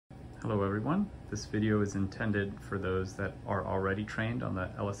Hello everyone. This video is intended for those that are already trained on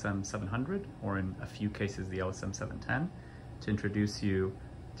the LSM700 or in a few cases the LSM710 to introduce you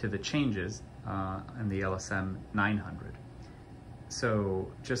to the changes in the LSM900. So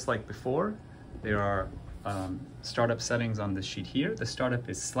just like before, there are startup settings on this sheet here. The startup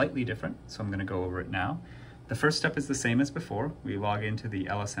is slightly different, so I'm going to go over it now. The first step is the same as before. We log into the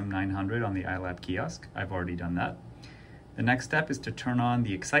LSM900 on the iLab kiosk. I've already done that. The next step is to turn on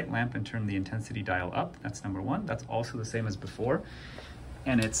the excite lamp and turn the intensity dial up. That's number one. That's also the same as before.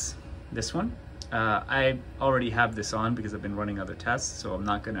 And it's this one. I already have this on because I've been running other tests, so I'm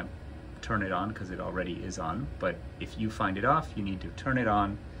not gonna turn it on because it already is on. But if you find it off, you need to turn it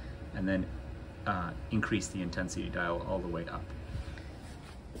on and then increase the intensity dial all the way up.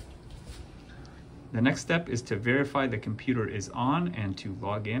 The next step is to verify the computer is on and to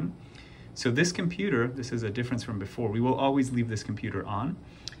log in. So this computer, this is a difference from before. We will always leave this computer on.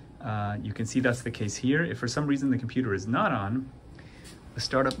 You can see that's the case here. If for some reason the computer is not on, the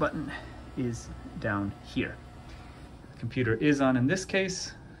startup button is down here. The computer is on in this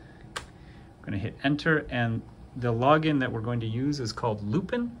case. I'm going to hit enter, and the login that we're going to use is called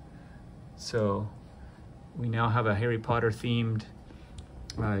Lupin. So we now have a Harry Potter themed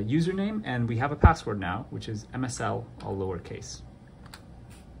username, and we have a password now, which is MSL, all lowercase.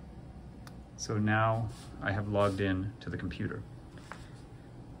 So now I have logged in to the computer.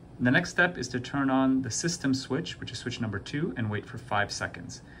 The next step is to turn on the system switch, which is switch number 2, and wait for 5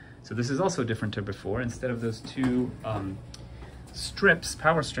 seconds. So this is also different to before. Instead of those two strips,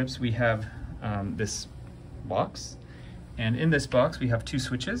 power strips, we have this box. And in this box, we have 2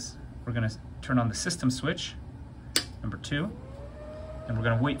 switches. We're gonna turn on the system switch, number 2, and we're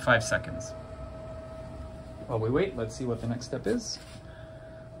gonna wait 5 seconds. While we wait, let's see what the next step is.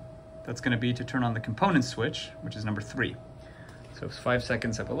 That's going to be to turn on the component switch, which is number 3. So if 5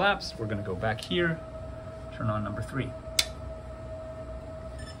 seconds have elapsed, we're going to go back here, turn on number 3.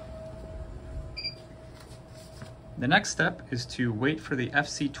 The next step is to wait for the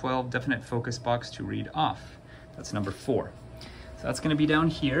FC12 definite focus box to read off. That's number 4. So that's going to be down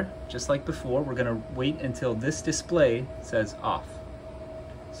here, just like before. We're going to wait until this display says off.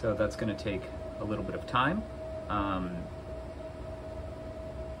 So that's going to take a little bit of time.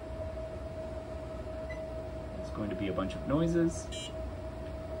 Going to be a bunch of noises.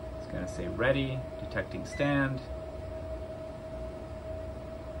 It's going to say ready, detecting stand,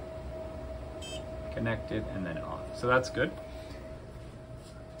 connected, and then off. So that's good.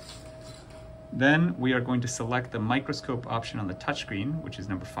 Then we are going to select the microscope option on the touchscreen, which is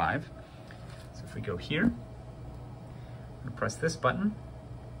number 5. So if we go here, I'm going to press this button,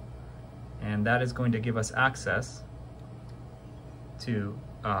 and that is going to give us access to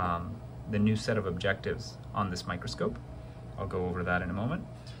the new set of objectives on this microscope. I'll go over that in a moment.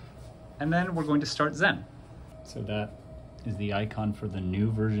 And then we're going to start Zen. So that is the icon for the new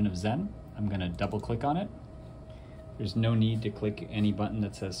version of Zen. I'm going to double click on it. There's no need to click any button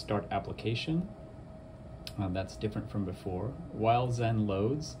that says start application. That's different from before. While Zen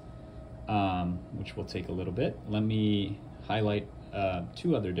loads, which will take a little bit, let me highlight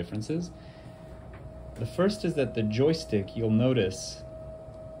 2 other differences. The first is that the joystick, you'll notice,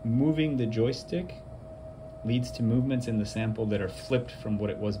 moving the joystick leads to movements in the sample that are flipped from what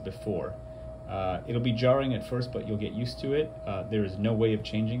it was before. It'll be jarring at first, but you'll get used to it. There is no way of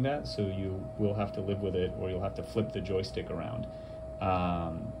changing that, so you will have to live with it, or you'll have to flip the joystick around.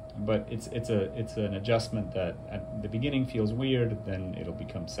 But it's an adjustment that at the beginning feels weird, then it'll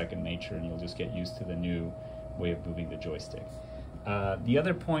become second nature, and you'll just get used to the new way of moving the joystick. The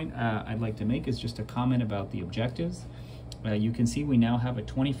other point I'd like to make is just a comment about the objectives. You can see we now have a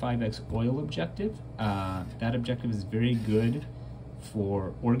 25x oil objective. That objective is very good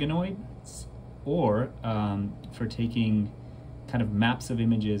for organoids or for taking kind of maps of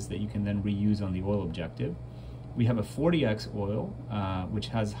images that you can then reuse on the oil objective. We have a 40x oil, which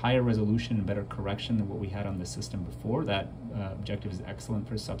has higher resolution and better correction than what we had on the system before. That objective is excellent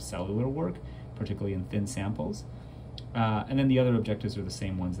for subcellular work, particularly in thin samples. And then the other objectives are the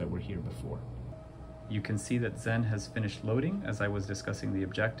same ones that were here before. You can see that Zen has finished loading as I was discussing the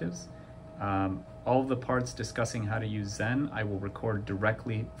objectives. All the parts discussing how to use Zen, I will record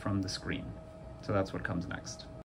directly from the screen. So that's what comes next.